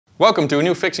Welcome to a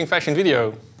new Fixing Fashion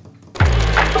video.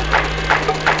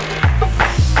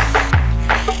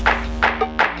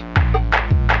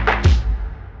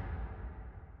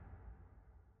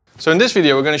 So in this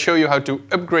video we're going to show you how to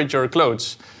upgrade your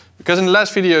clothes. Because in the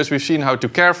last videos we've seen how to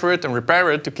care for it and repair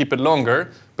it to keep it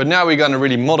longer, but now we're going to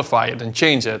really modify it and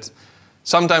change it.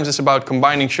 Sometimes it's about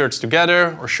combining shirts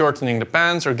together, or shortening the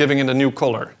pants, or giving it a new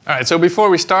color. Alright, so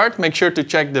before we start, make sure to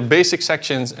check the basic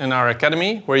sections in our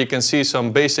academy, where you can see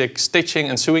some basic stitching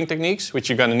and sewing techniques, which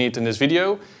you're going to need in this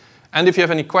video. And if you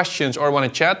have any questions or want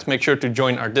to chat, make sure to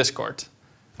join our Discord.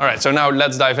 Alright, so now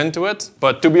let's dive into it.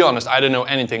 But to be honest, I don't know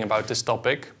anything about this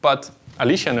topic, but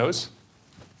Alicia knows.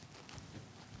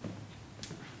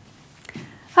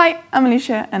 Hi, I'm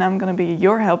Alicia and I'm going to be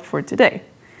your help for today.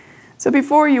 So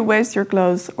before you waste your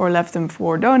clothes or left them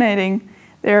for donating,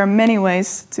 there are many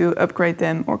ways to upgrade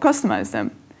them or customize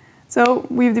them. So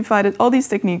we've divided all these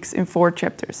techniques in 4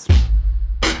 chapters.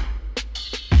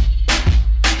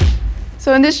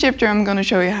 So in this chapter I'm going to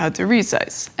show you how to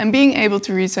resize. And being able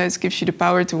to resize gives you the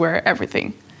power to wear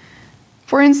everything.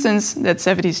 For instance, that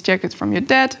 70s jacket from your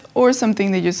dad, or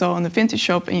something that you saw in the vintage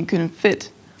shop and you couldn't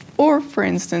fit. Or, for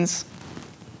instance,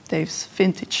 Dave's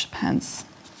vintage pants.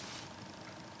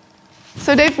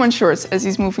 So Dave wants shorts as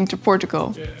he's moving to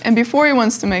Portugal. And before he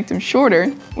wants to make them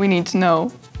shorter, we need to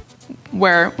know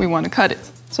where we want to cut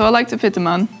it. So I like to fit them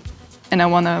on, and I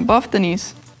want to above the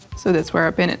knees, so that's where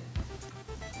I pin it.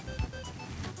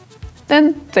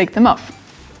 Then take them off.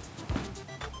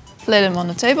 Lay them on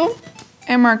the table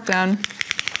and mark down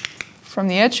from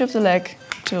the edge of the leg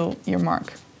to your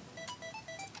mark.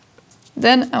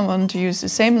 Then I want to use the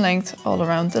same length all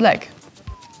around the leg.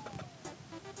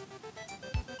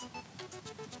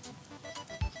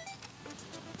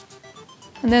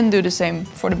 And then do the same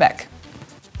for the back.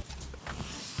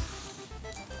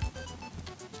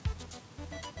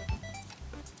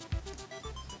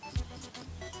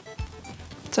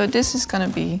 So this is going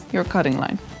to be your cutting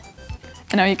line.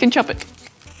 And now you can chop it.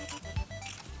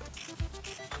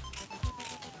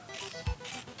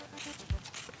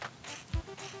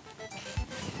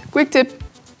 Quick tip,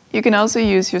 you can also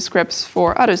use your scraps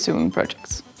for other sewing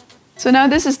projects. So now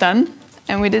this is done,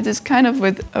 and we did this kind of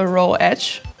with a raw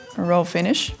edge, a raw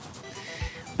finish.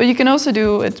 But you can also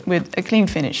do it with a clean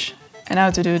finish. And how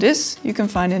to do this, you can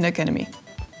find in the academy.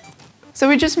 So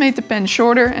we just made the pants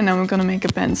shorter, and now we're going to make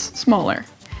the pants smaller.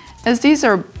 As these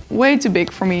are way too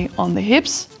big for me on the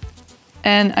hips,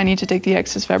 and I need to take the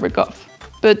excess fabric off.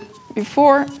 But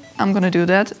before I'm going to do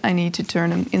that, I need to turn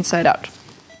them inside out.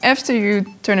 After you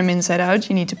turn them inside out,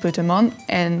 you need to put them on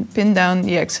and pin down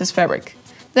the excess fabric.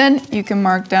 Then you can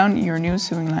mark down your new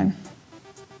sewing line.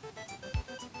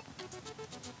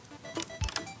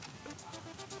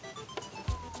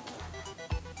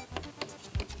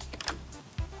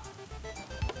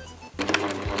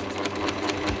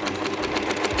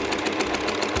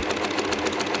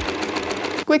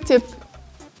 Quick tip,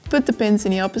 put the pins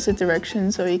in the opposite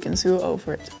direction so you can sew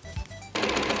over it.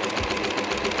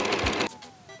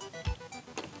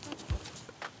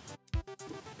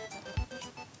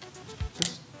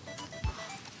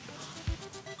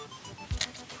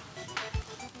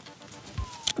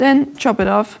 Then chop it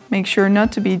off, make sure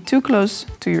not to be too close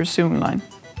to your sewing line.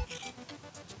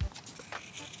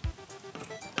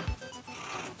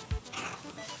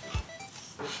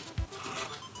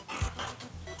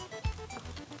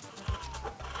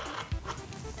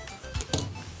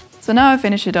 So now I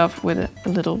finish it off with a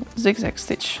little zigzag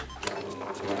stitch.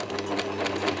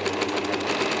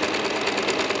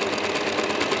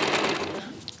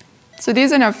 So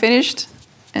these are now finished,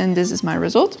 and this is my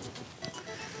result.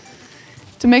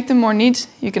 To make them more neat,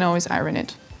 you can always iron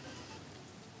it.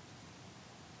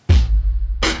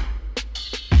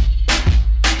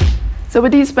 So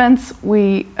with these pants,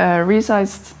 we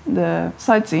resized the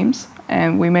side seams,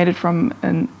 and we made it from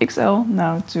an XL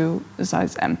now to a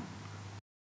size M.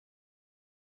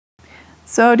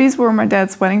 So these were my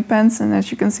dad's wedding pants, and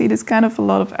as you can see, there's kind of a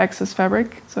lot of excess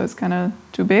fabric, so it's kind of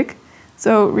too big.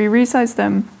 So we resized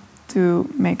them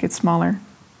to make it smaller,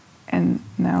 and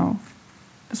now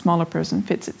a smaller person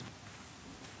fits it.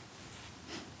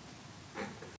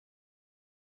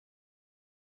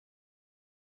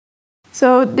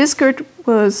 So this skirt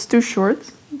was too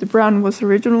short. The brown was the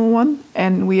original one,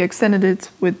 and we extended it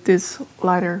with this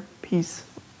lighter piece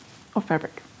of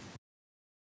fabric.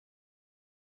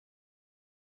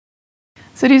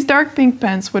 So these dark pink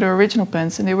pants were the original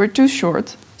pants, and they were too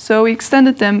short. So we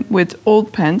extended them with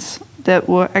old pants that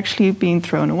were actually being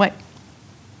thrown away.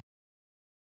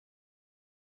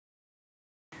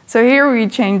 So here we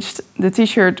changed the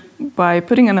t-shirt by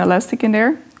putting an elastic in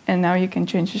there, and now you can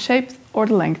change the shape or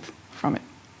the length from it.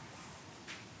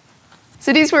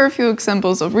 So these were a few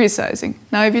examples of resizing.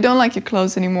 Now if you don't like your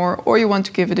clothes anymore or you want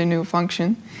to give it a new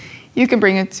function, you can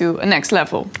bring it to a next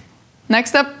level.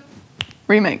 Next up,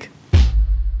 remake.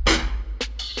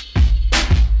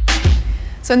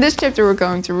 So in this chapter we're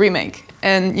going to remake,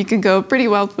 and you can go pretty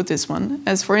wild with this one.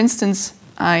 As for instance,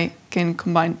 I can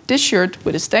combine this shirt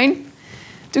with a stain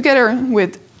together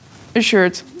with a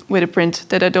shirt with a print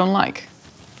that I don't like.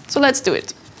 So let's do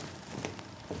it.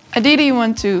 Ideally you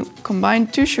want to combine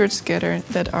two shirts together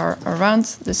that are around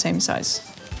the same size.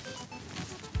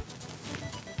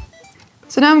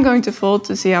 So now I'm going to fold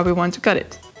to see how we want to cut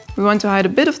it. We want to hide a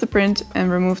bit of the print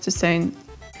and remove the stain.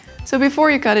 So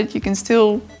before you cut it, you can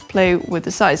still play with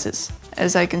the sizes,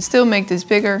 as I can still make this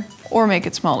bigger or make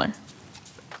it smaller.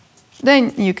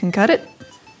 Then you can cut it.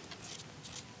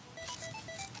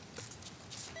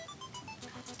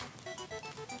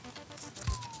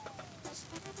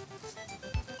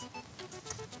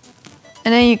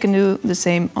 And then you can do the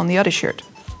same on the other shirt.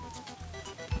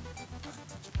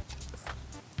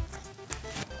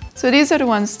 So these are the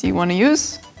ones you want to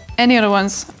use. Any other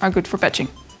ones are good for patching.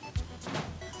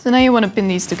 So now you want to pin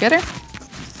these together.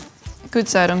 Good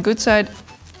side on good side.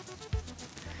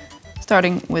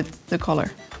 Starting with the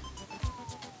collar.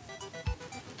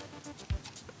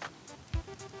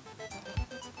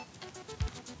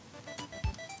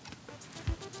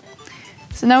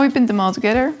 So now we pinned them all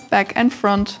together, back and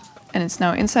front, and it's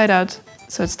now inside out,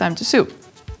 so it's time to sew.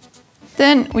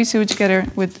 Then we sew it together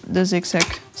with the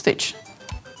zigzag stitch.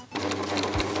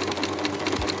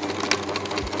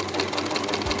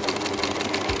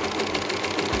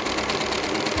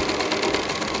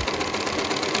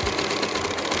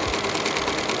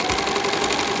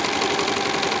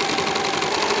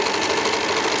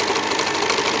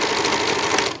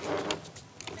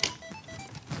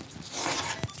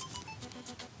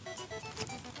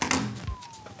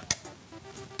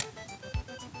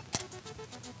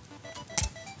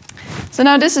 So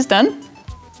now this is done,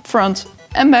 front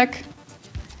and back.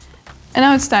 And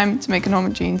now it's time to make a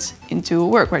normal jeans into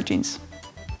workwear jeans.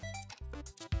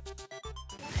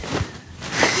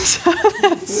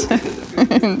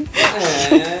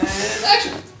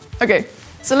 Okay,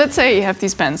 so let's say you have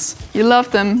these pants. You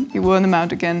love them, you wear them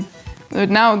out again.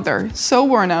 But now they're so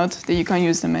worn out that you can't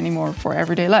use them anymore for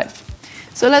everyday life.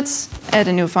 So let's add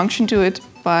a new function to it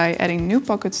by adding new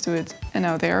pockets to it, and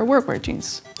now they are workwear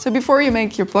jeans. So before you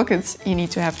make your pockets, you need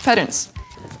to have patterns.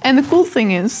 And the cool thing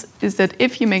is that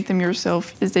if you make them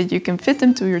yourself, is that you can fit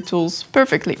them to your tools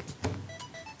perfectly.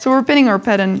 So we're pinning our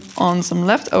pattern on some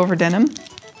leftover denim,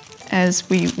 as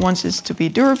we want this to be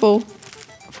durable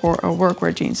for our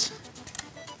workwear jeans.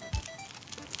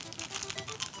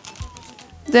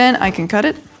 Then I can cut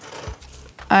it.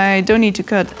 I don't need to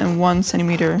cut a 1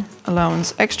 centimeter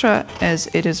allowance extra, as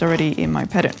it is already in my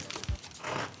pattern.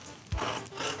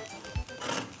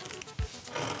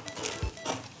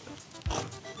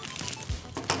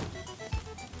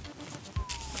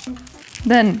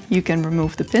 Then you can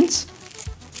remove the pins.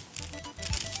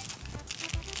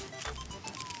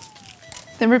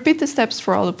 Then repeat the steps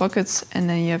for all the pockets, and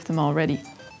then you have them all ready.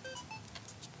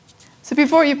 So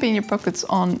before you pin your pockets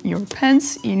on your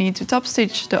pants, you need to top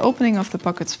stitch the opening of the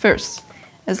pockets first,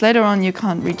 as later on you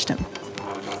can't reach them.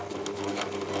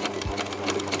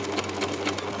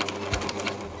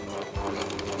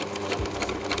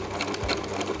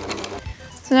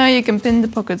 So now you can pin the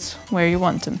pockets where you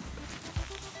want them.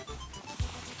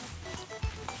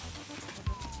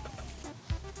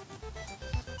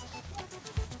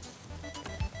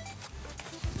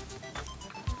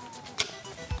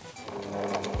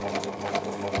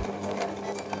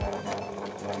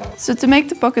 So to make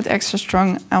the pocket extra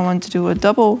strong, I want to do a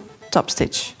double top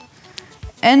stitch.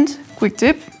 And, quick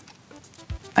tip,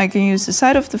 I can use the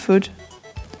side of the foot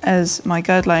as my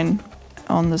guideline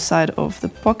on the side of the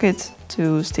pocket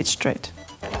to stitch straight.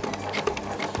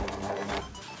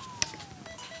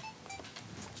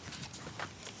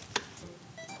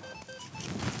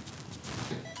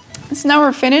 So now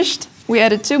we're finished. We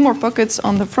added 2 more pockets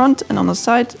on the front and on the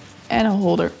side, and a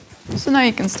holder. So now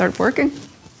you can start working.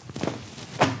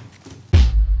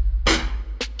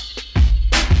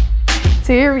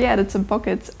 So here we added some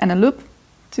pockets and a loop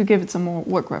to give it some more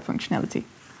workwear functionality.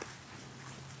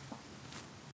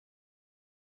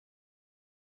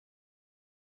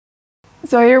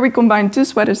 So here we combine 2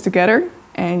 sweaters together,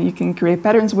 and you can create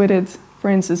patterns with it. For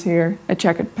instance here, a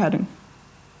checkered pattern.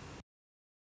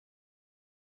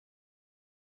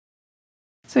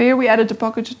 So here we added the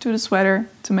pocket to the sweater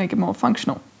to make it more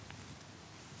functional.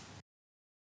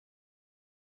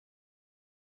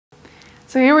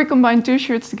 So here we combine 2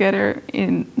 shirts together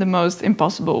in the most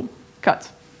impossible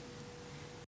cut.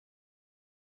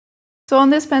 So on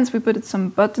this pants we put some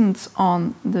buttons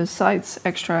on the sides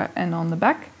extra and on the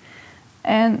back.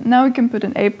 And now we can put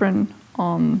an apron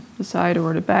on the side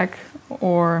or the back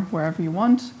or wherever you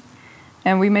want.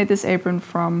 And we made this apron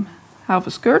from half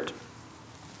a skirt,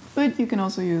 but you can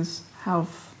also use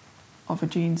half of a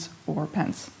jeans or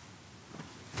pants.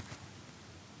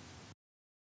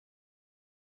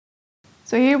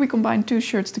 So here we combined two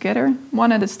shirts together.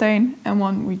 One had a stain and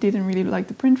one we didn't really like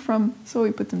the print from, so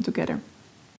we put them together.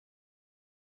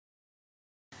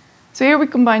 So here we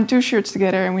combined two shirts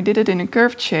together and we did it in a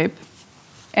curved shape.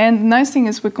 And the nice thing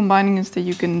is with combining is that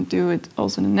you can do it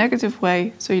also in a negative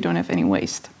way, so you don't have any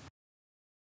waste.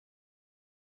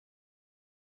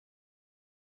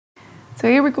 So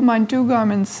here we combine two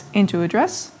garments into a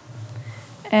dress,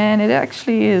 and it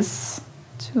actually is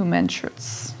two men's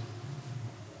shirts.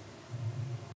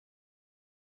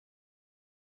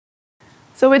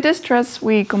 So with this dress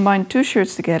we combined two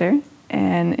shirts together,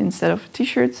 and instead of a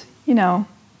t-shirt you now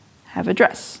have a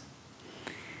dress.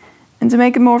 And to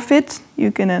make it more fit, you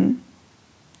can then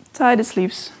tie the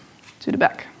sleeves to the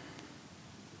back.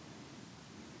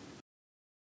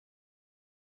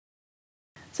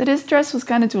 So this dress was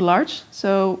kind of too large,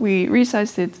 so we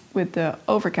resized it with the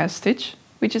overcast stitch,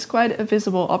 which is quite a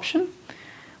visible option.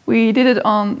 We did it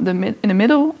in the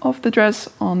middle of the dress,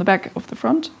 on the back of the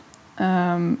front.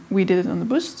 We did it on the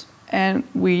bust, and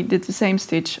we did the same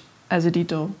stitch as a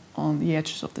detail on the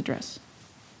edges of the dress.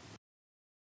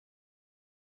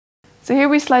 So here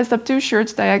we sliced up two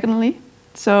shirts diagonally.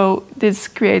 So this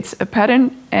creates a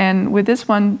pattern, and with this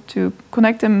one, to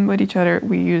connect them with each other,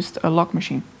 we used a lock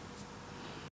machine.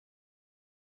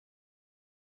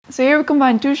 So here we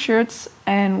combined two shirts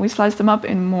and we sliced them up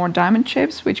in more diamond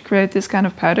shapes, which create this kind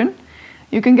of pattern.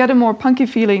 You can get a more punky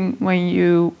feeling when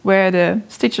you wear the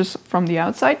stitches from the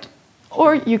outside,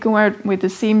 or you can wear it with the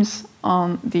seams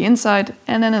on the inside,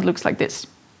 and then it looks like this.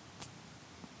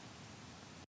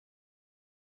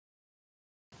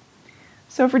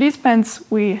 So for these pants,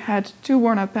 we had two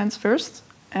worn out pants first,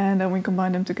 and then we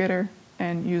combined them together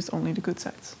and used only the good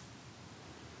sides.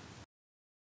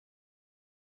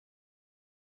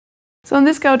 So on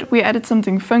this coat we added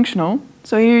something functional.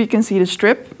 So here you can see the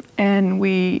strip, and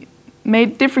we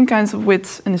made different kinds of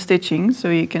widths in the stitching. So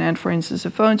you can add, for instance, a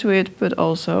phone to it, but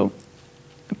also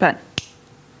a pen.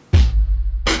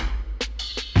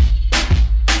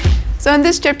 So in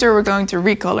this chapter we're going to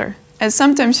recolor, as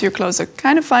sometimes your clothes are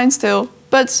kind of fine still,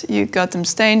 but you got them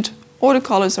stained, or the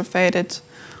colors are faded,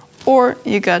 or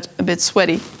you got a bit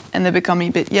sweaty and they become a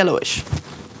bit yellowish,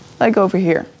 like over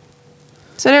here.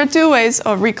 So there are two ways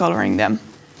of recoloring them: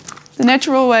 the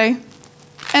natural way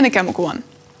and the chemical one.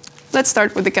 Let's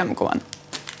start with the chemical one.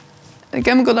 The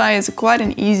chemical dye is quite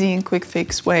an easy and quick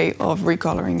fix way of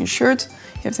recoloring your shirt.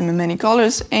 You have them in many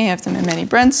colors and you have them in many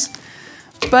brands,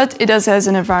 but it does have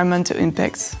an environmental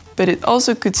impact, but it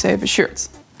also could save a shirt.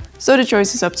 So the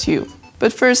choice is up to you.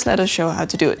 But first let us show how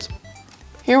to do it.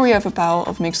 Here we have a pile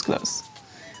of mixed clothes.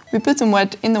 We put them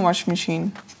wet in the washing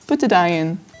machine, put the dye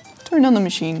in, turn on the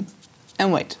machine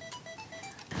and wait.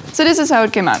 So this is how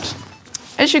it came out.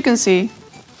 As you can see,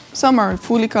 some are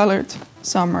fully colored,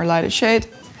 some are lighter shade,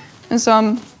 and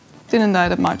some didn't dye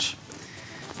that much.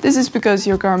 This is because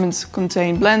your garments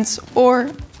contain blends or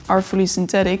are fully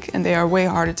synthetic and they are way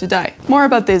harder to dye. More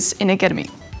about this in Academy.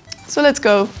 So let's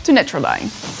go to natural dyeing.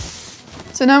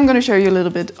 So now I'm going to show you a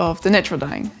little bit of the natural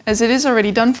dyeing, as it is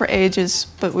already done for ages,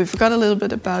 but we forgot a little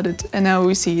bit about it and now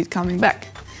we see it coming back.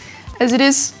 As it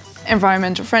is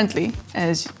environmental friendly,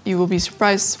 as you will be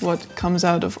surprised what comes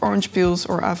out of orange peels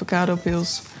or avocado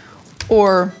peels,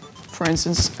 or for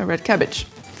instance a red cabbage.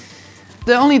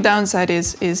 The only downside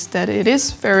is that it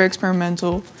is very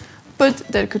experimental, but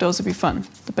that could also be fun,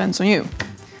 depends on you.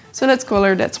 So let's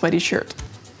color that sweaty shirt.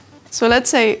 So let's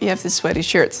say you have this sweaty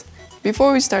shirt.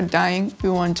 Before we start dyeing, we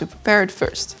want to prepare it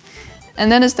first.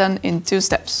 And then it's done in two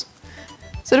steps.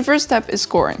 So the first step is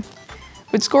scoring.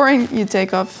 With scoring, you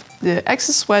take off the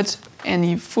excess sweat and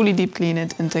you fully deep clean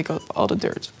it and take off all the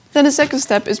dirt. Then the second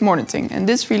step is mortising, and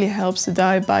this really helps the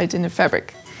dye bite in the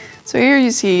fabric. So here you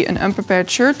see an unprepared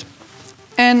shirt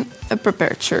and a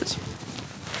prepared shirt.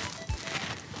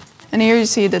 And here you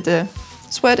see that the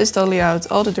sweat is totally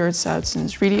out, all the dirt's out, and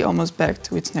it's really almost back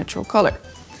to its natural color.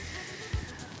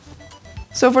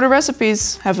 So for the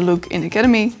recipes, have a look in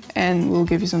Academy and we'll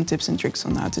give you some tips and tricks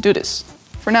on how to do this.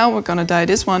 For now, we're gonna dye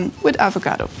this one with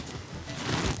avocado.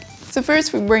 So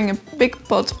first we bring a big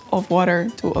pot of water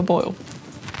to a boil.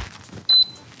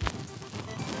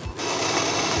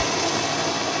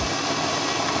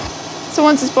 So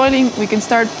once it's boiling, we can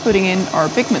start putting in our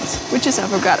pigment, which is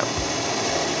avocado.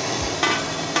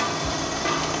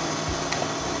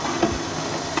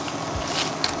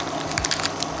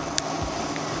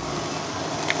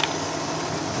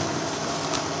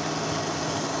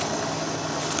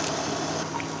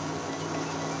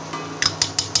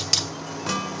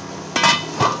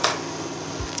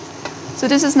 So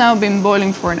this has now been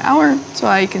boiling for an hour, so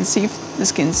I can sieve the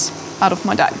skins out of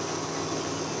my dye.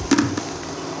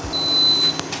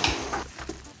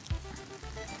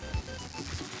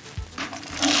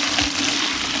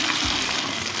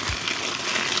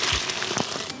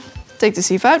 Take the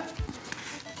sieve out.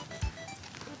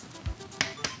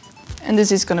 And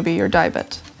this is going to be your dye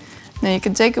bed. Now you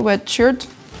can take a wet shirt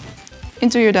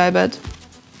into your dye bed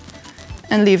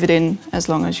and leave it in as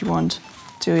long as you want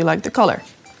till you like the color.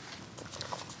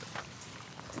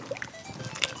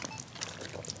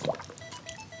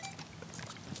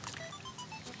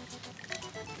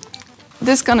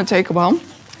 This is going to take a while,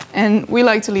 and we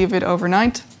like to leave it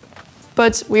overnight,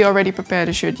 but we already prepared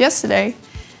a shirt yesterday,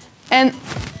 and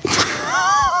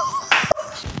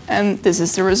and this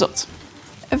is the result.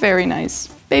 A very nice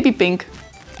baby pink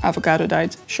avocado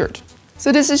dyed shirt.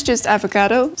 So this is just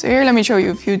avocado. So here let me show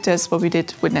you a few tests what we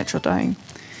did with natural dyeing.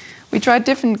 We tried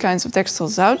different kinds of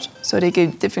textiles out, so they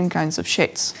gave different kinds of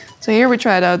shades. So here we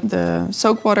tried out the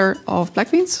soak water of black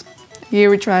beans. Here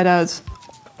we tried out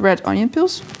red onion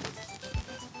peels,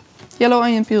 yellow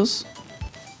onion peels,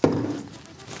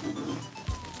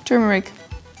 turmeric,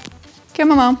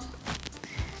 chamomile.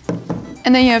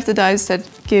 And then you have the dyes that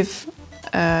give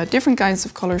different kinds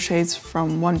of color shades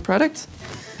from one product.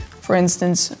 For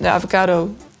instance, the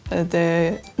avocado,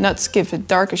 the nuts give a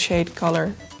darker shade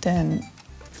color than,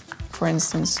 for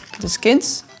instance, the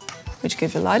skins, which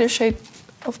give a lighter shade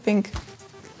of pink.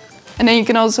 And then you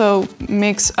can also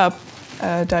mix up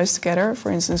dyes together.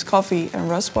 For instance, coffee and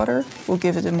rose water will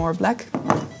give it a more black.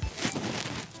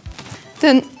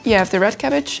 Then you have the red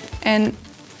cabbage, and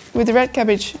with the red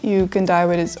cabbage you can dye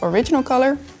with its original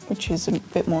color, which is a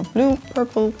bit more blue,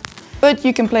 purple. But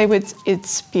you can play with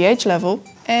its pH level,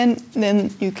 and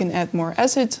then you can add more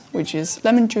acid, which is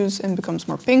lemon juice, and becomes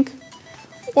more pink.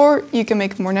 Or you can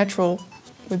make it more natural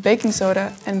with baking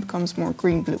soda and becomes more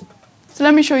green-blue. So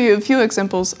let me show you a few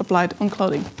examples applied on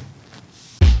clothing.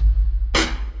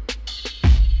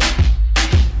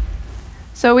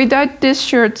 So we dyed this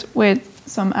shirt with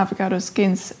some avocado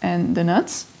skins and the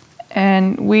nuts,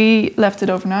 and we left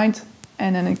it overnight,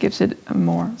 and then it gives it a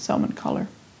more salmon color.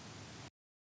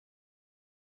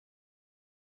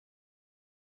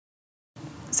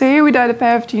 So here we dyed a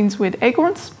pair of jeans with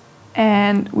acorns,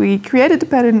 and we created the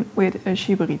pattern with a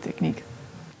shibari technique.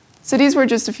 So these were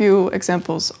just a few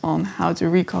examples on how to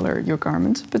recolor your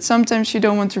garment, but sometimes you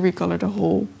don't want to recolor the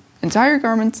whole entire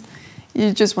garment.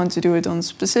 You just want to do it on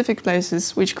specific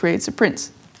places, which creates a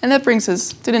print. And that brings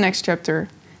us to the next chapter,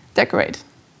 decorate.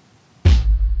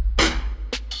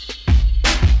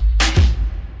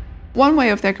 One way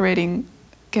of decorating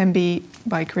can be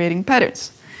by creating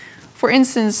patterns. For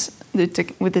instance,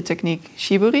 with the technique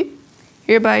shibari.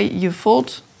 Hereby you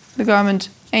fold the garment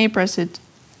and you press it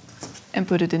and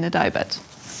put it in a dye bed,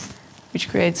 which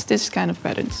creates this kind of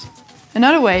patterns.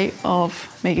 Another way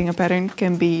of making a pattern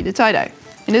can be the tie-dye.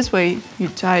 In this way you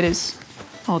tie this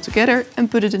all together and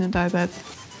put it in a dye bed,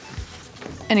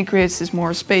 and it creates this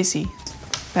more spacey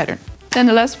pattern. Then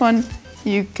the last one,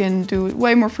 you can do it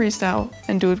way more freestyle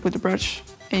and do it with a brush,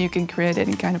 and you can create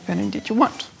any kind of pattern that you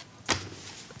want.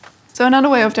 So another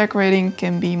way of decorating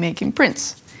can be making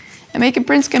prints. And making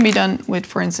prints can be done with,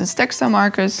 for instance, textile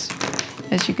markers,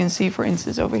 as you can see, for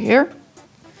instance, over here.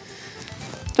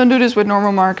 Don't do this with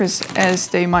normal markers, as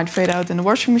they might fade out in the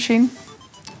washing machine.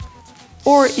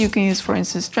 Or you can use, for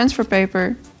instance, transfer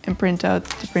paper and print out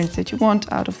the prints that you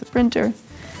want out of the printer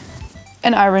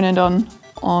and iron it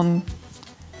on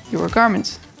your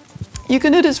garments. You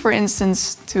can do this, for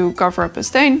instance, to cover up a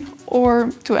stain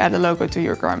or to add a logo to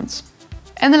your garments.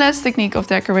 And the last technique of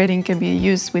decorating can be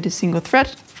used with a single thread,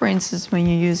 for instance when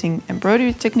you're using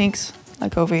embroidery techniques,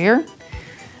 like over here.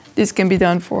 This can be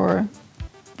done for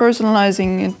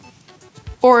personalizing it,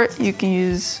 or you can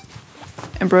use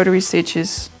embroidery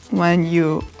stitches when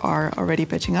you are already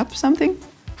patching up something,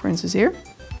 for instance here.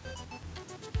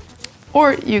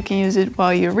 Or you can use it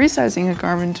while you're resizing a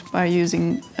garment by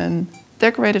using a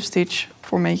decorative stitch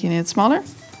for making it smaller.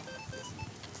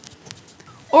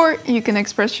 Or you can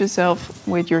express yourself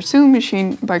with your sewing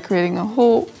machine by creating a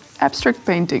whole abstract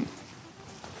painting.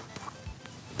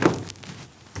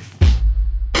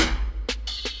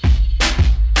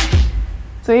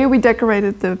 So here we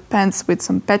decorated the pants with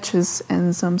some patches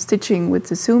and some stitching with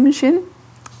the sewing machine,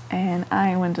 and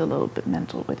I went a little bit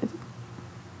mental with it.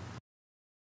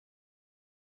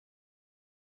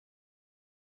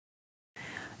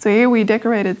 So here we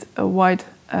decorated a white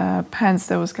pants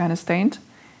that was kind of stained.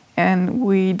 And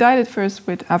we dyed it first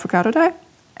with avocado dye,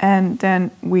 and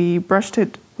then we brushed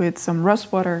it with some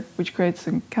rust water, which creates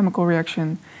a chemical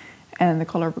reaction, and the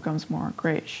color becomes more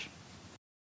grayish.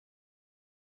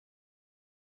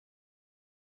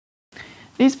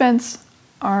 These pants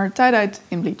are tie-dyed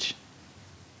in bleach.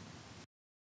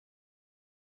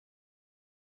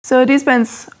 So these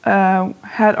pants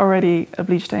had already a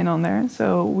bleach stain on there,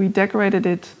 so we decorated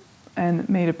it and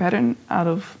made a pattern out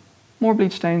of more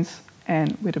bleach stains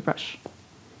and with a brush.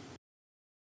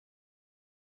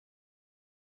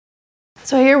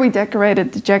 So here we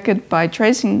decorated the jacket by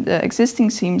tracing the existing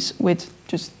seams with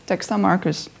just textile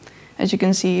markers. As you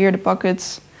can see here, the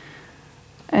pockets,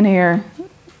 and here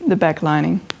the back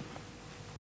lining.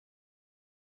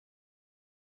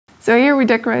 So here we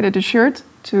decorated the shirt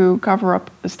to cover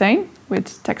up a stain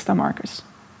with textile markers.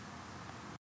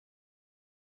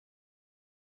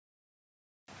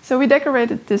 So we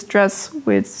decorated this dress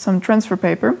with some transfer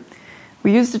paper.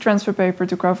 We used the transfer paper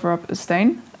to cover up a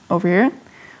stain over here,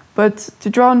 but to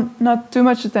draw not too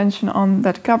much attention on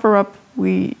that cover up,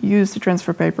 we used the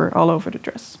transfer paper all over the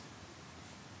dress.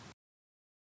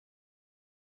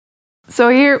 So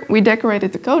here we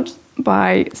decorated the coat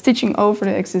by stitching over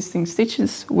the existing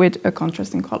stitches with a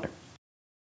contrasting color.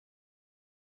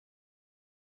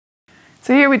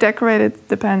 So here we decorated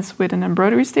the pants with an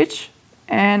embroidery stitch,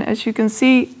 and as you can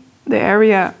see, the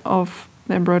area of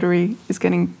the embroidery is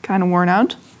getting kind of worn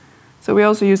out. So we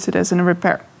also used it as a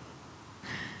repair.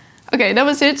 Okay, that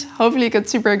was it. Hopefully you got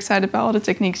super excited by all the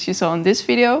techniques you saw in this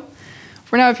video.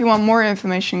 For now, if you want more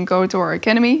information, go to our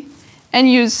academy and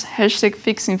use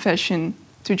 #FixingFashion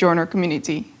to join our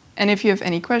community. And if you have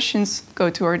any questions, go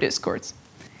to our Discord.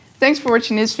 Thanks for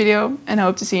watching this video and I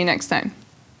hope to see you next time.